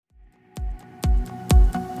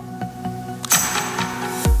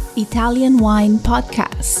Italian Wine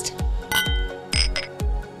Podcast.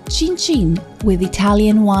 Chin Chin with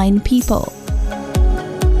Italian wine people.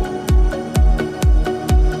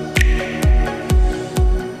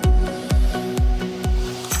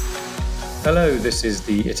 Hello, this is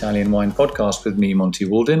the Italian Wine Podcast with me, Monty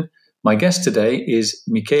Waldin. My guest today is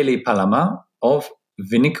Michele Palamà of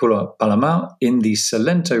Vinicola Palama in the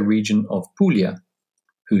Salento region of Puglia,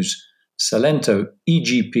 whose Salento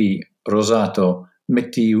EGP Rosato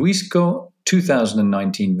Metiusco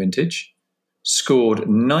 2019 vintage scored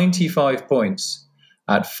 95 points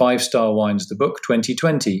at 5-Star Wines The Book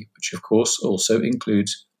 2020, which of course also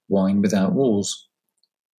includes Wine Without Walls.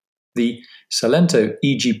 The Salento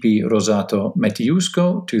EGP Rosato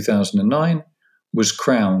Metiusco 2009 was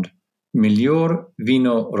crowned miglior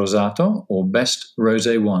vino rosato, or best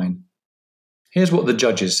rosé wine. Here's what the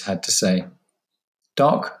judges had to say.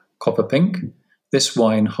 Dark copper pink, this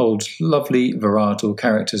wine holds lovely varietal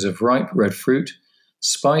characters of ripe red fruit,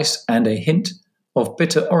 spice and a hint of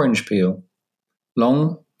bitter orange peel.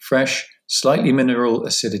 Long, fresh, slightly mineral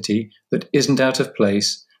acidity that isn't out of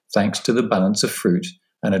place thanks to the balance of fruit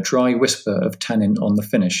and a dry whisper of tannin on the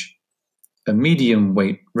finish. A medium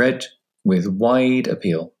weight red with wide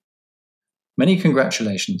appeal. Many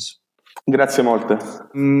congratulations. Grazie molte.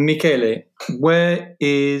 Michele, where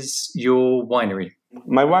is your winery?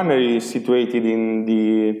 My winery is situated in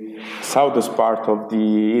the southest part of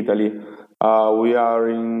the Italy. We are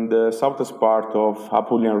in the southest part of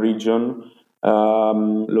Apulian region,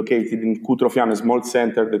 located in Cutrofiano, a small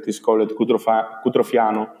center that is called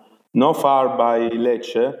Cutrofiano, not far by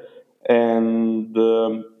Lecce, and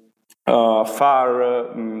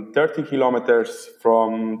far 30 kilometers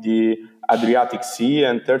from the Adriatic Sea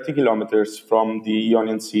and 30 kilometers from the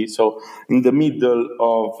Ionian Sea, so in the middle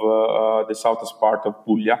of the southest part of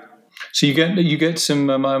Puglia. So you get some.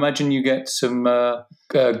 I imagine you get some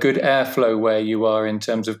good airflow where you are in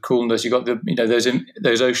terms of coolness. You got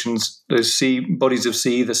those oceans, those sea bodies of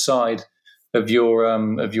sea either side of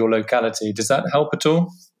your locality. Does that help at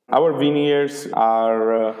all? Our vineyards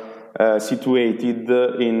are situated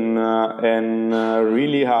in a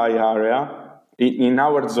really high area. In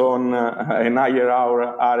our zone, an higher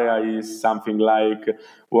area is something like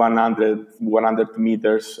 100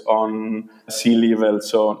 meters on sea level,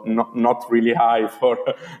 so not really high for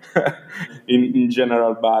in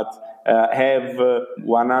general, but have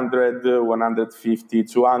 100, 150,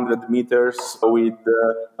 200 meters with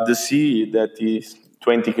the sea that is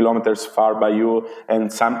 20 kilometers far by you,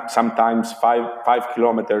 and sometimes 5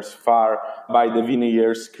 kilometers far by the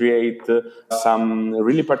vineyards, create some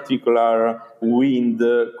really particular wind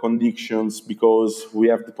conditions, because we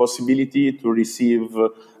have the possibility to receive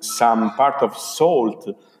some part of salt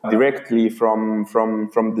directly from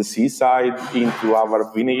the seaside into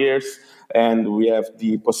our vineyards, and we have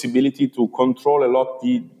the possibility to control a lot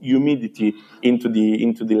the humidity into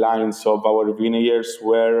the lines of our vineyards,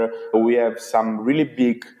 where we have some really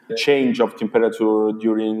big change of temperature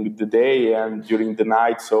during the day and during the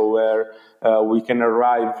night, so where we can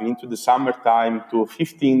arrive into the summertime to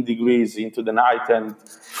 15 degrees into the night and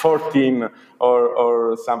 14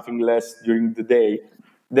 or something less during the day.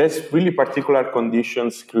 These really particular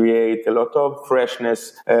conditions create a lot of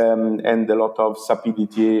freshness and a lot of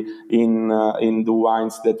sapidity in the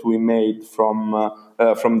wines that we made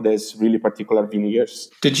from these really particular vineyards.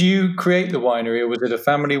 Did you create the winery, or was it a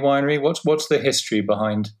family winery? What's the history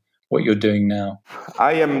behind what you're doing now?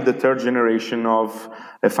 I am the third generation of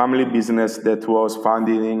a family business that was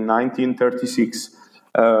founded in 1936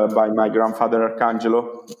 by my grandfather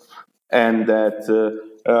Arcangelo, and that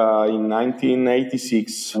in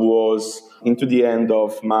 1986 was into the end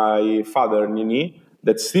of my father Nini,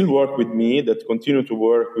 that still work with me, that continue to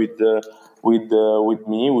work with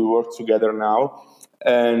me. We work together now,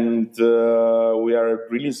 and we are a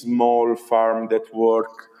really small farm that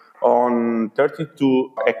work on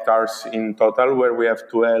 32 hectares in total, where we have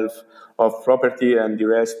 12 of property and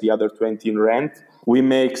the other 20 in rent. We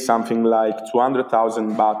make something like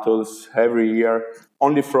 200,000 bottles every year,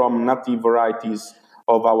 only from native varieties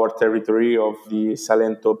of our territory of the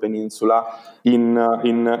Salento Peninsula, in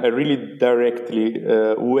a really directly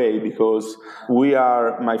way, because we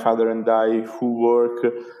are, my father and I, who work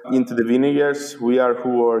into the vineyards, we are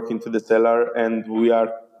who work into the cellar, and we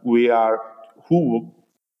are who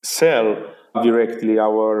sell directly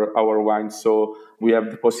our wine. So we have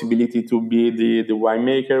the possibility to be the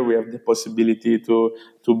winemaker. We have the possibility to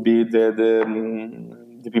be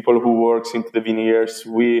the people who works into the vineyards.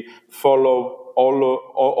 We follow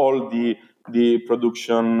all the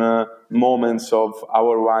production moments of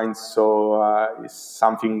our wines. So it's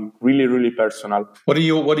something really, really personal. What are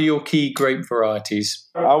your key grape varieties?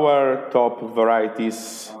 Our top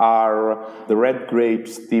varieties are the red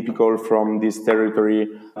grapes, typical from this territory.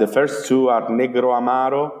 The first two are Negro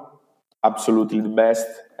Amaro, absolutely the best,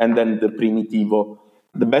 and then the Primitivo.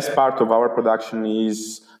 The best part of our production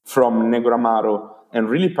is from Negro Amaro, and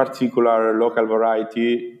really particular local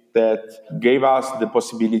variety that gave us the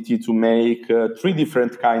possibility to make three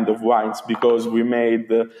different kind of wines, because we made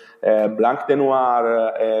Blanc de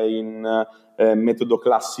Noir in Metodo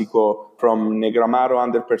Classico from Negro Amaro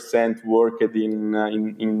 100% worked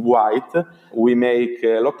in white. We make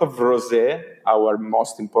a lot of rosé, our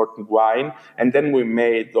most important wine, and then we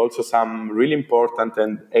made also some really important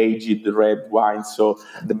and aged red wine. So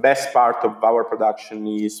the best part of our production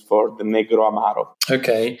is for the Negro Amaro.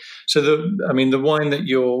 Okay, so the wine that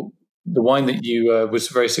you was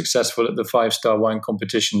very successful at the 5-star wine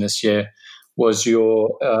competition this year was your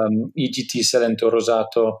EGT Salento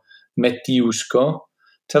Rosato Metiusco.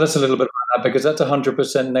 Tell us a little bit about that, because that's 100%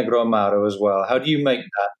 Negro Amaro as well. How do you make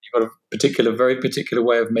that? You've got a very particular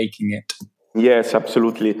way of making it. Yes,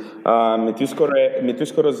 absolutely. Metiusco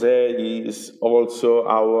Rosé is also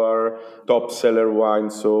our top seller wine.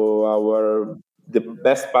 So the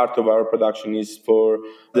best part of our production is for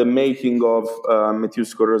the making of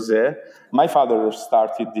Metiusco Rosé. My father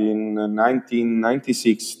started in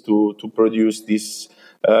 1996 to produce this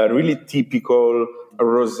really typical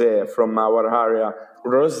rosé from our area.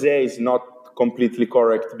 Rosé is not completely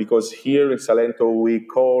correct, because here in Salento we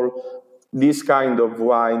call this kind of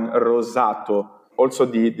wine Rosato. Also,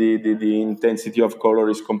 the intensity of color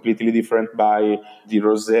is completely different by the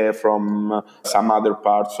rosé from some other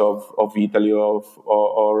parts of Italy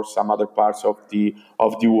or some other parts of the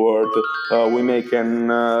world. We make an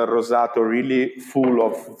Rosato really full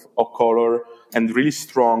of color and really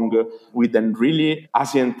strong, with a really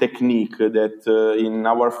Asian technique that in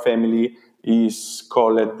our family is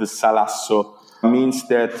called the salasso. Means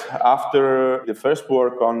that after the first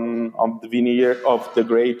work on the vineyard of the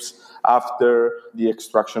grapes, after the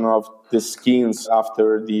extraction of the skins,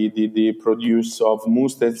 after the produce of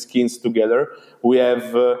mousse and skins together, we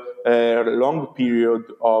have a long period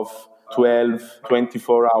of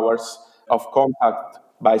 12-24 hours of contact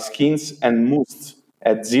by skins and mousse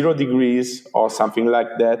at 0 degrees or something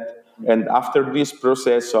like that. And after this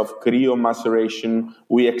process of cryo maceration,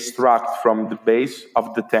 we extract from the base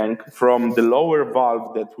of the tank, from the lower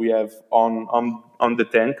valve that we have on the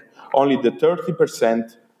tank, only the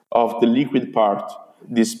 30% of the liquid part.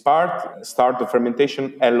 This part starts the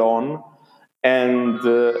fermentation alone, and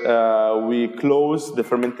we close the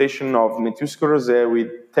fermentation of Metiusco Rosé with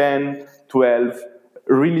 10, 12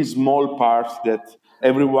 really small parts that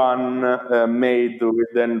everyone made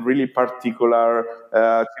with a really particular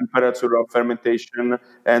temperature of fermentation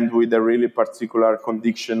and with a really particular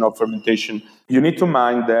condition of fermentation. You need to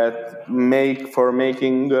mind that for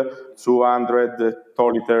making 200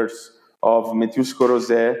 liters of Metiusco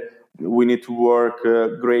Rosé, we need to work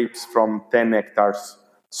grapes from 10 hectares.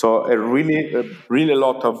 So a really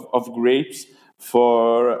lot of grapes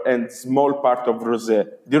for a small part of rosé.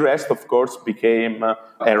 The rest, of course, became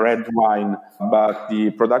a red wine. But the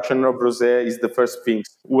production of rosé is the first thing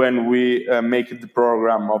when we make the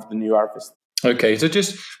program of the new harvest. Okay, so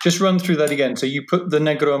just run through that again. So you put the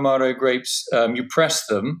Negro Amaro grapes, you press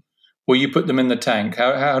them, or you put them in the tank.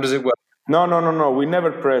 How does it work? No. We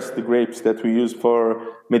never press the grapes that we use for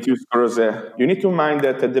Metiusco Rosé. You need to mind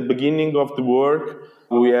that at the beginning of the work,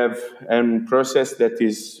 we have a process that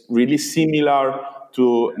is really similar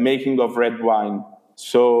to making of red wine.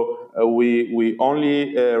 So we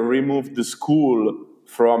only remove the skull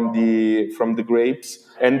from the grapes,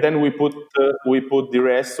 and then we put the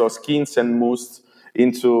rest, so skins and mousse,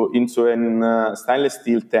 into a stainless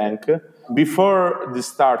steel tank. Before the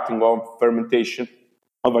starting of fermentation,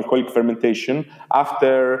 of alcoholic fermentation,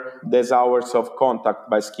 after these hours of contact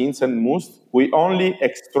by skins and mousse, we only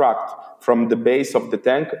extract from the base of the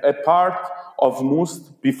tank a part of mousse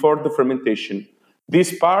before the fermentation.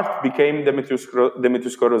 This part became the Metiusco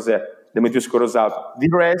Rosé, the Metiusco Rosato. The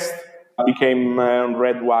rest became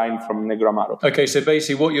red wine from Negro Amaro. Okay, so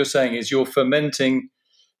basically what you're saying is you're fermenting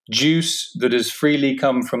juice that has freely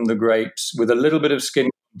come from the grapes with a little bit of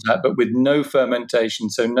skin contact, but with no fermentation,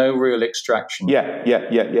 so no real extraction. Yeah,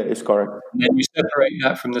 it's correct. And then you separate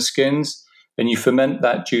that from the skins, and you ferment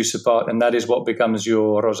that juice apart, and that is what becomes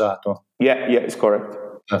your Rosato. Yeah, it's correct.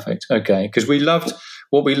 Perfect. Okay, because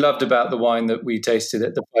what we loved about the wine that we tasted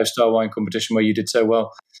at the 5-star wine competition where you did so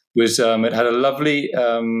well was it had a lovely,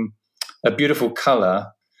 a beautiful color,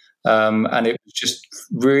 And it was just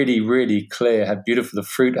really, really clear. Had beautiful. The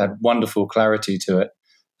fruit had wonderful clarity to it,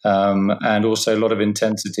 and also a lot of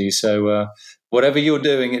intensity. So whatever you're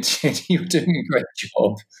doing, you're doing a great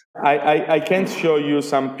job. I can show you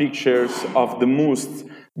some pictures of the mousse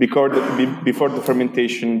before the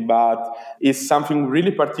fermentation, but it's something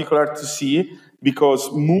really particular to see because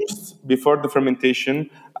mousse before the fermentation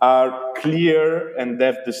are clear and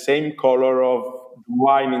have the same color of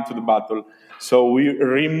wine into the bottle. So we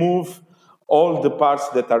remove all the parts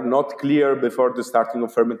that are not clear before the starting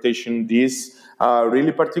of fermentation. This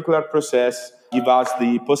really particular process gives us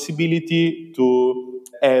the possibility to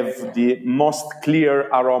have the most clear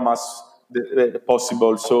aromas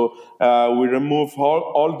possible. So we remove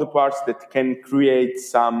all the parts that can create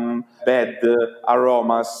some bad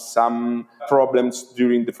aromas, some problems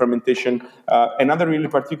during the fermentation. Another really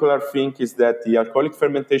particular thing is that the alcoholic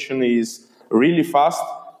fermentation is really fast,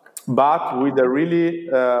 but with a really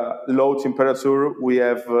low temperature. We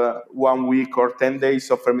have 1 week or 10 days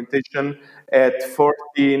of fermentation at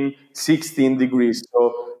 14, 16 degrees.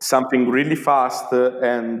 So something really fast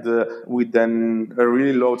and with a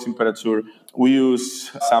really low temperature. We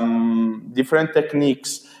use some different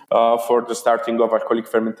techniques for the starting of alcoholic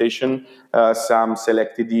fermentation, some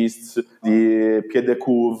selected yeasts, the pied de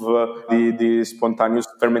cuve, the spontaneous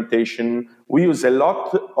fermentation. We use a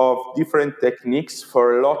lot of different techniques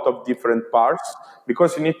for a lot of different parts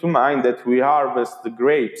because you need to mind that we harvest the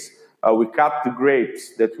grapes. We cut the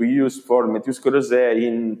grapes that we use for Metiusco Rosé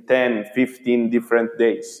in 10, 15 different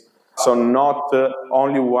days. So not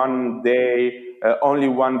only one day, only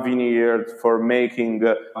one vineyard for making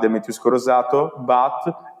the Metiusco Rosato, but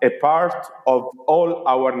a part of all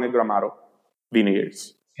our Negro Amaro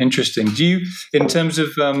vineyards. Interesting. Do you, in terms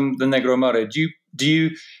of the Negro Amaro,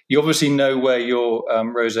 you obviously know where your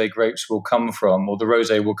rosé grapes will come from, or the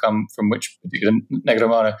rosé will come from which particular Negro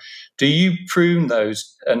Amaro? Do you prune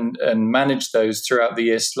those and manage those throughout the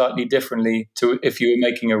year slightly differently to if you were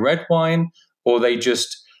making a red wine, or they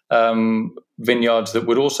just vineyards that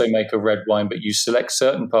would also make a red wine, but you select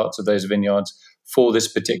certain parts of those vineyards for this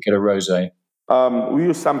particular rosé? We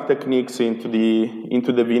use some techniques into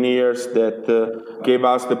the vineyards that gave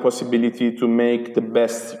us the possibility to make the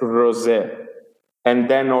best rosé, and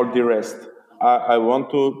then all the rest. I want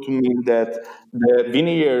to mean that the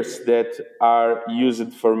vineyards that are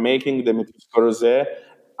used for making the Metiusco Rosé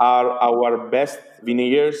are our best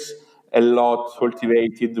vineyards, a lot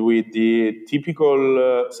cultivated with the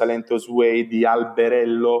typical Salento's way, the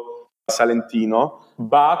Alberello Salentino,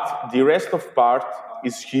 but the rest of part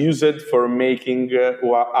is used for making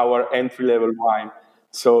our entry-level wine.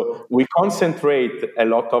 So we concentrate a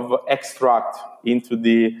lot of extract into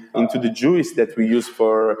the juice that we use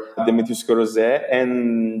for the Metiusco Rosé,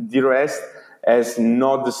 and the rest has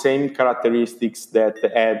not the same characteristics that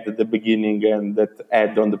add at the beginning and that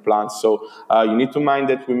add on the plant. So you need to mind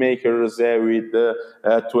that we make a rosé with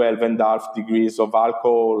 12.5 degrees of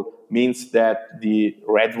alcohol, means that the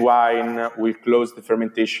red wine will close the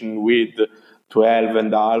fermentation with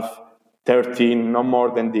 12.5, 13, no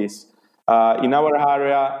more than this. In our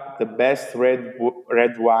area, the best red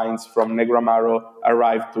wines from Negro Amaro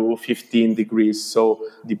arrive to 15 degrees. So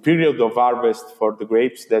the period of harvest for the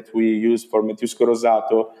grapes that we use for Metiusco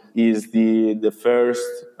Rosato is the first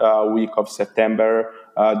week of September,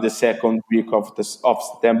 the second week of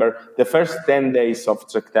September, the first 10 days of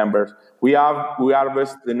September. We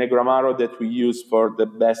harvest the Negro Amaro that we use for the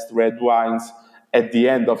best red wines at the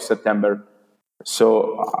end of September.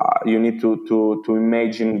 So you need to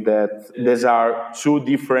imagine that these are two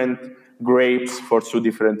different grapes for two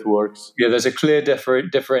different works. Yeah, there's a clear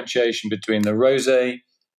differentiation between the rosé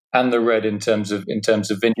and the red in terms of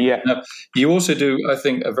vineyard. Yeah. Now, you also do, I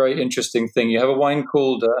think, a very interesting thing. You have a wine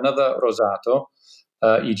called another Rosato,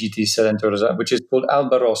 EGT Salento Rosato, which is called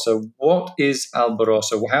Albarossa. What is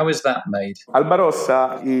Albarossa? How is that made?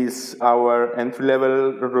 Albarossa is our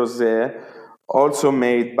entry-level rosé, also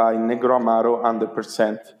made by Negro Amaro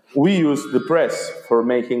 100%. We use the press for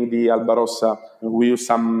making the Albarossa. We use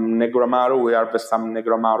some Negro Amaro, we harvest some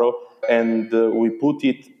Negro Amaro, and we put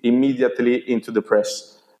it immediately into the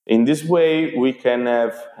press. In this way, we can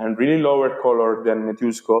have a really lower color than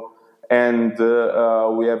Metiusco, and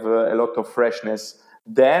we have a lot of freshness.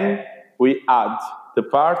 Then we add the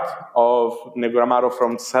part of Negro Amaro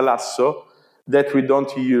from Salasso that we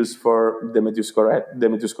don't use for the Metiusco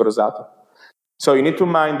Rosato. So you need to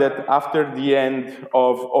mind that after the end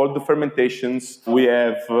of all the fermentations, we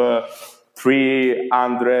have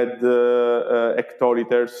 300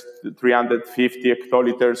 hectoliters, 350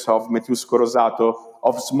 hectoliters of Metiusco Rosato,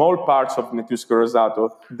 of small parts of Metiusco Rosato.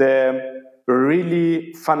 The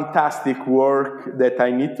really fantastic work that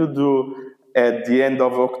I need to do at the end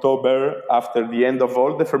of October, after the end of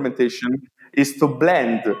all the fermentation, is to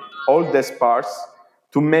blend all the spars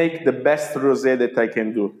to make the best rosé that I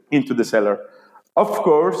can do into the cellar. Of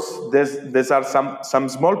course, there are some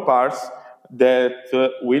small parts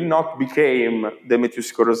that will not become the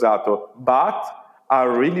Metiusco Rosato, but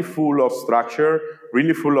are really full of structure,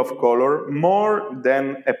 really full of color, more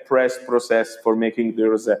than a press process for making the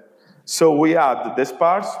rosé. So we add the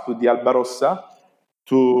spars to the Albarossa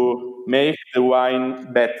to make the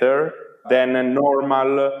wine better than a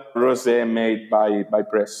normal rosé made by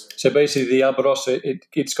press. So basically, the Albarossa,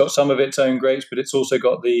 it's got some of its own grapes, but it's also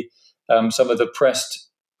got the some of the pressed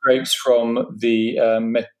grapes from the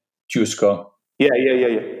Metiusco. Yeah.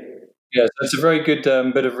 Yes, that's a very good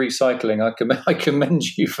bit of recycling. I commend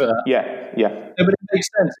you for that. Yeah. No, but it makes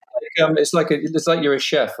sense. It's like you're a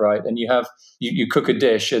chef, right? And you cook a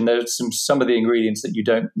dish, and there's some of the ingredients that you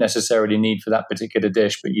don't necessarily need for that particular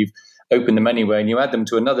dish, but you've opened them anyway, and you add them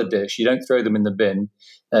to another dish. You don't throw them in the bin.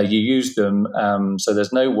 You use them, so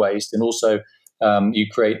there's no waste, and also you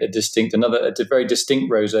create a very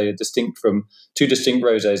distinct rosé, distinct from two distinct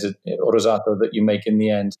rosés or rosato that you make in the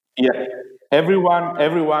end. Yeah.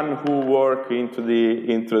 Everyone who work into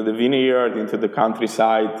the vineyard, into the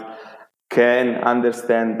countryside, can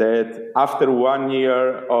understand that after 1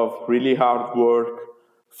 year of really hard work,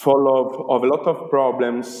 full of a lot of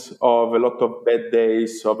problems, of a lot of bad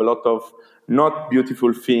days, of a lot of not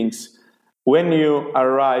beautiful things, when you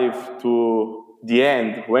arrive to the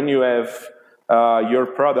end, when you have your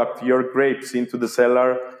product, your grapes into the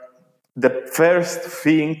cellar, the first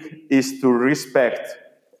thing is to respect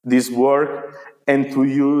this work and to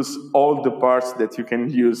use all the parts that you can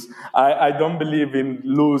use. I don't believe in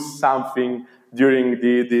lose something during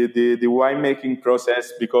the winemaking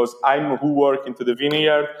process, because I'm who work into the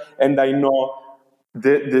vineyard and I know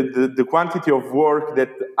the quantity of work that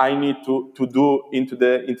I need to do into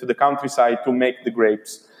the countryside to make the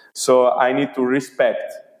grapes. So I need to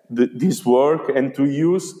respect this work and to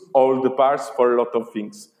use all the parts for a lot of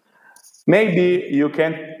things. Maybe you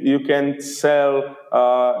can sell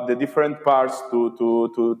the different parts to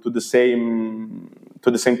the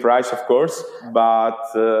same price, of course, but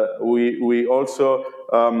we also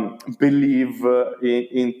believe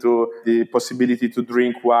into the possibility to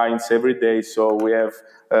drink wines every day. So we have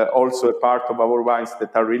also a part of our wines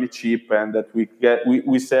that are really cheap and that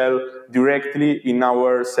we sell directly in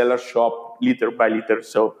our cellar shop liter by liter.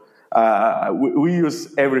 So we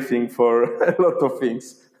use everything for a lot of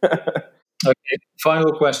things. Okay,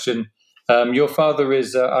 final question. Your father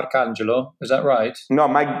is Arcangelo, is that right? No,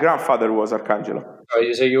 my grandfather was Arcangelo.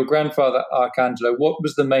 Right, so your grandfather, Arcangelo, what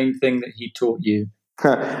was the main thing that he taught you?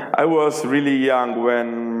 I was really young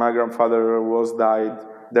when my grandfather was died.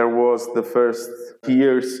 There was the first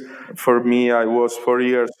years for me. I was 4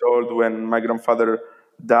 years old when my grandfather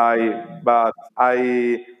died, but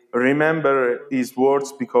I remember his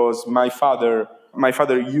words because my father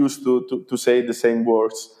used to say the same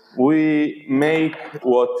words. We make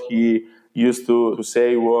what he used to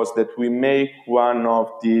say was that we make one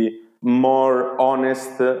of the more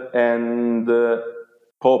honest and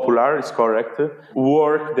popular is correct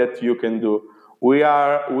work that you can do. We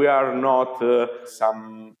are not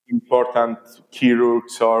some important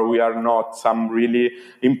chirurgs, or we are not some really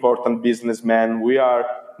important businessmen. We are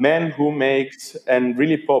men who makes and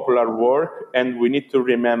really popular work, and we need to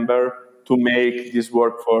remember to make this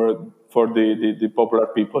work for the popular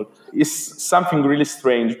people. It's something really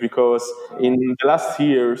strange because in the last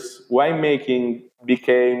years, winemaking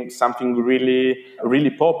became something really, really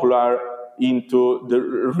popular into the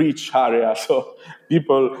rich area. So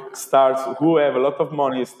people who have a lot of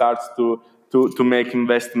money starts to make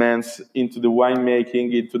investments into the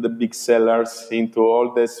winemaking, into the big cellars, into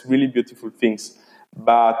all these really beautiful things.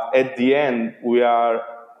 But at the end, we are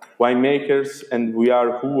winemakers, and we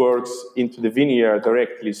are who works into the vineyard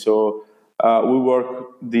directly. So we work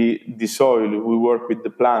the soil, we work with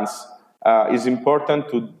the plants. It's important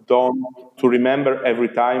to remember every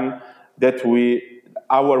time that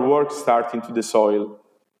our work starts into the soil,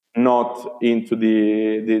 not into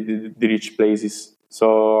the rich places.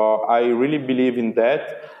 So I really believe in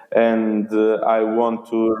that, and I want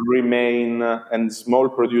to remain a small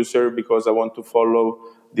producer because I want to follow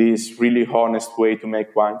this really honest way to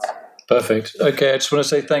make wines. Perfect. Okay, I just want to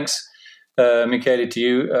say thanks, Michele, to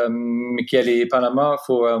you, Michele Palamà,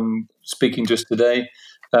 for speaking to us today.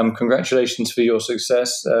 Congratulations for your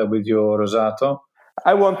success with your Rosato.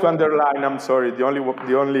 I want to underline. I'm sorry. The only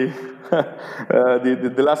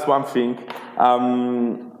the last one thing.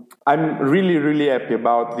 I'm really, really happy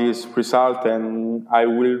about this result, and I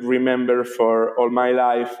will remember for all my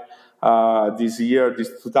life this year, this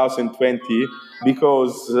 2020,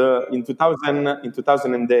 because in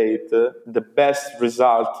 2008, the best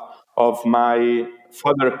result of my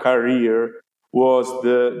further career was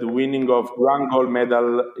the winning of grand gold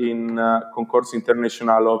medal in Concorso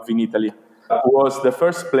International of in Italy. Was the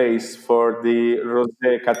first place for the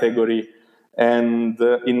rosé category. And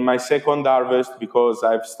in my second harvest, because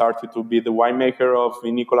I've started to be the winemaker of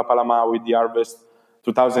Vinicola Palama with the harvest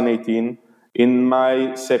 2018, in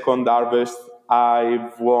my second harvest,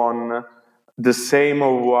 I've won the same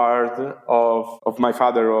award of my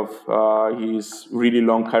father, of his really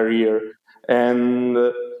long career. And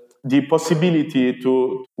the possibility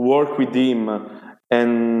to work with him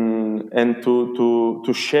and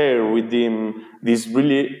to share with him this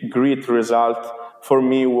really great result, for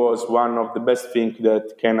me, was one of the best things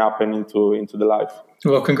that can happen into the life.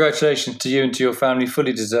 Well, congratulations to you and to your family,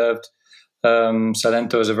 fully deserved.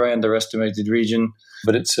 Salento is a very underestimated region,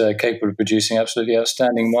 but it's capable of producing absolutely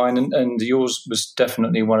outstanding wine, and yours was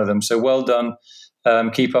definitely one of them. So well done.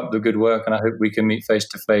 Keep up the good work, and I hope we can meet face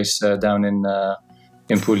to face down in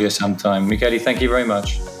Puglia sometime. Michele, thank you very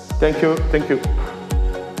much. Thank you.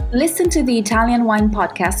 Listen to the Italian Wine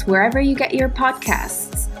Podcast wherever you get your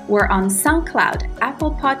podcasts. We're on SoundCloud,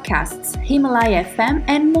 Apple Podcasts, Himalaya FM,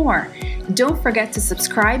 and more. Don't forget to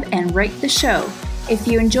subscribe and rate the show. If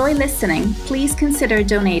you enjoy listening, please consider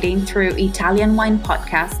donating through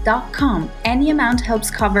ItalianWinePodcast.com. Any amount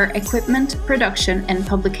helps cover equipment, production, and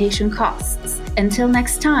publication costs. Until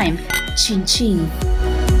next time, cin cin.